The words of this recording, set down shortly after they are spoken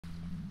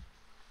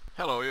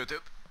Hello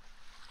YouTube.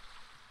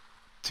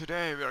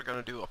 Today we are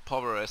gonna do a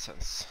power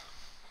essence.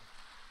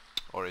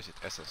 Or is it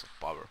essence of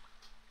power?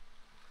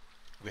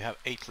 We have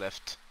 8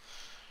 left.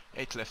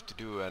 8 left to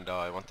do, and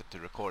I wanted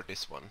to record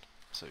this one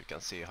so you can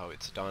see how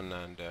it's done,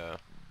 and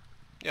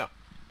yeah,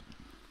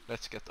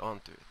 let's get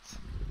on to it.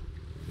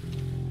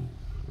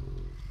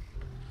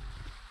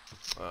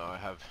 I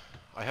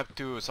have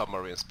 2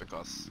 submarines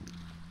because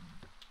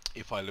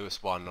if I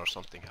lose one or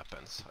something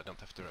happens, I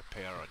don't have to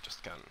repair, I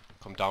just can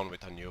come down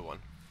with a new one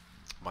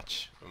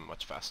much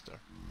faster.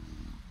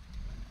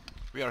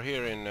 We are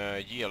here in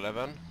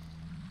G11,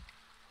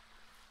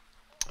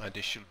 and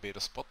this should be the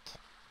spot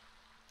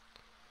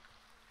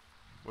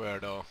where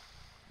the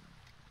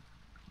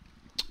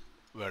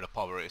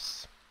power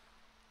is,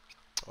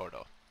 or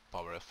the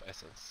power of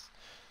essence.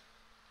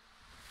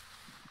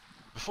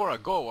 Before I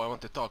go, I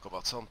want to talk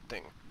about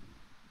something.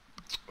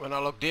 When I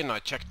logged in, I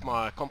checked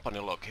my company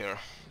log here,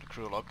 the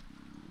crew log,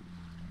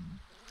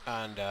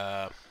 and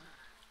I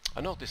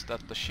noticed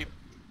that the ships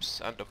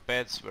and the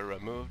beds were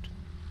removed,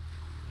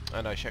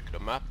 and I checked the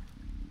map,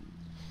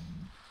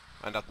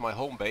 and at my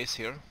home base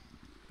here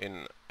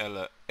in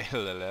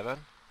L11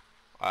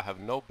 I have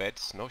no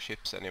beds, no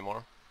ships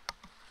anymore,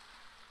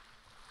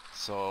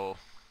 so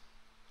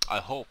I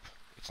hope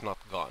it's not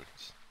gone,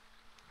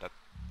 that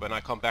when I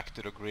come back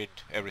to the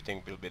grid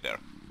everything will be there,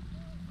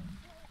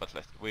 but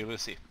we will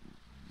see.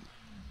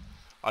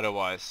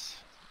 Otherwise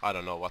I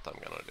don't know what I'm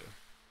gonna do.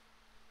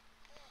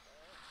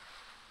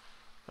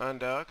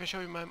 And I can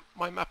show you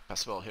my map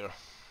as well here.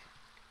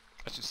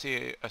 As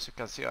you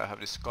can see, I have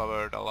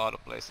discovered a lot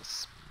of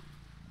places.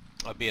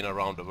 I've been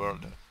around the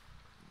world,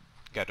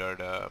 gathered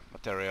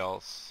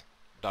materials,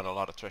 done a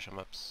lot of treasure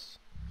maps.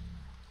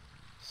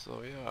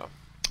 So yeah,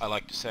 I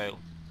like to sail.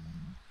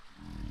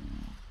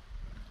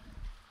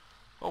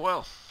 Oh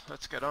well,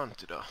 let's get on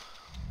to the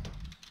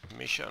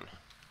mission.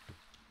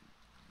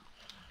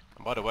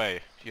 And by the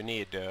way, you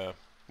need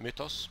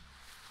mythos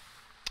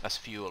as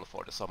fuel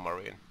for the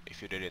submarine,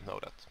 if you didn't know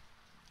that.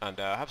 And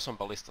have some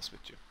ballistas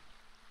with you.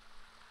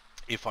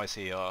 If I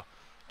see a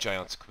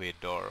giant squid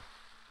or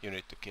you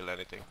need to kill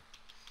anything,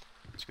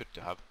 it's good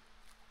to have.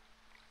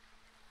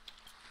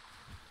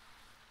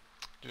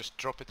 Just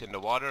drop it in the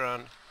water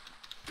and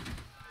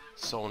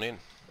zone in.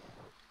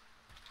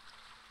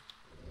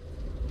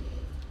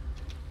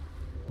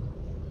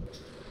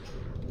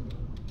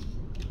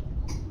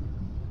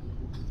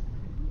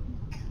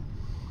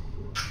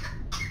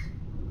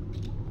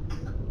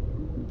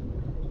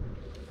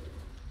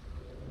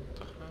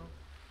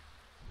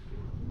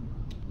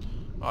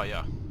 Oh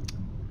yeah,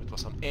 it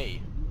was on A,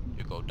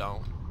 you go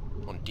down,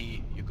 on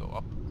D, you go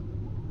up.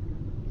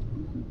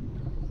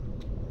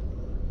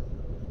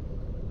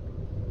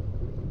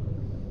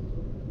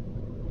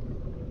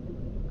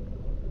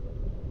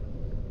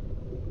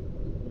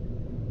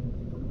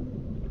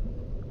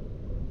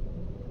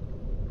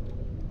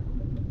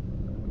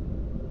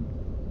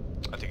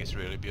 I think it's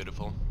really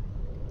beautiful,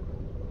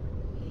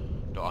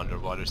 the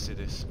underwater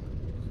cities.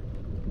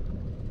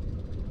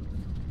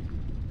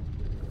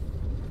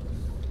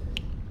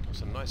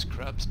 Some nice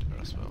crabs there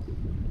as well.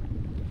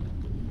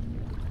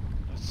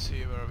 Let's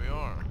see where we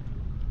are.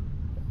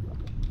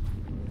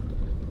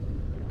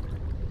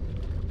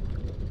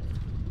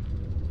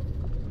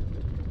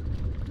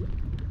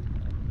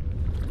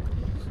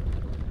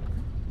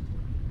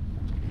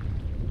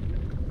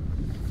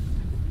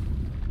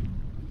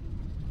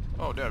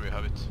 Oh, there we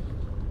have it.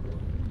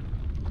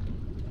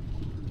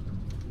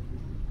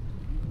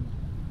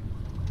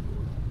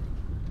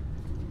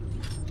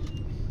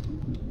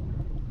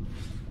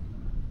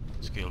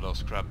 Kill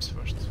those crabs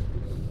first.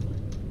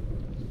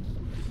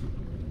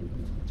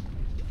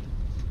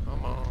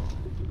 Come on.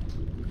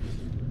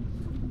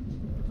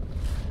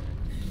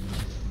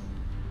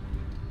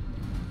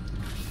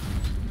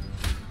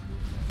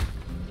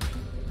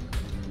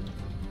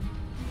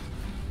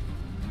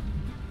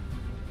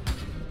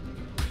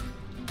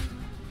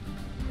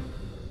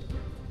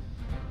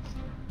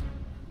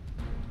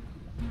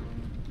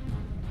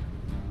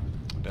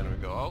 Then we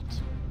go out.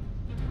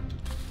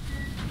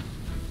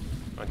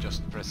 And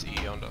just press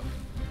E on the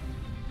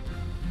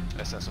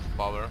essence of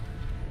power.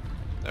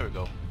 There we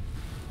go.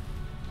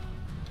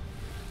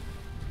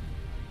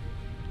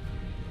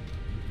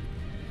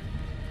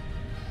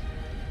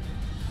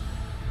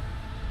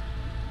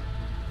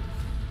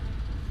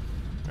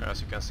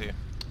 As you can see,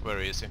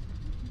 very easy.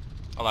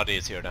 A lot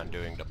easier than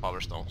doing the power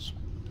stones.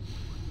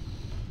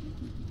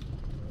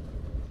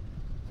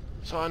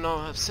 So I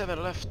now have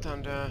 7 left,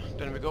 and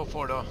then we go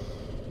for the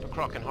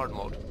kraken hard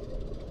mode.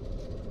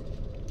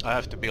 I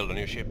have to build a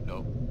new ship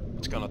though.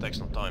 It's gonna take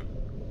some time,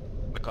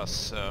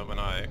 because when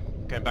I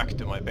came back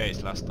to my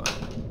base last time,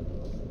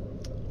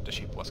 the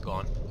ship was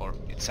gone, or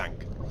it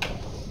sank.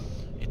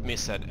 It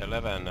missed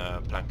 11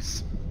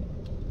 planks,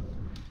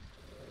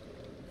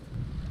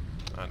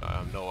 and I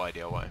have no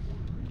idea why.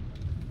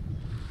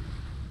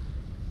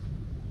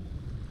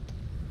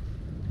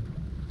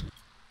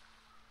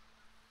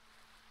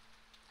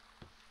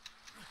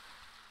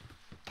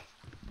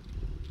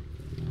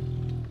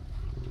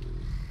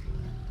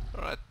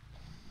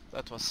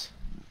 that was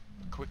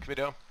a quick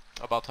video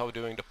about how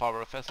doing the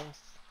power of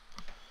essence.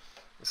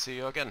 See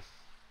you again.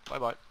 Bye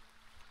bye.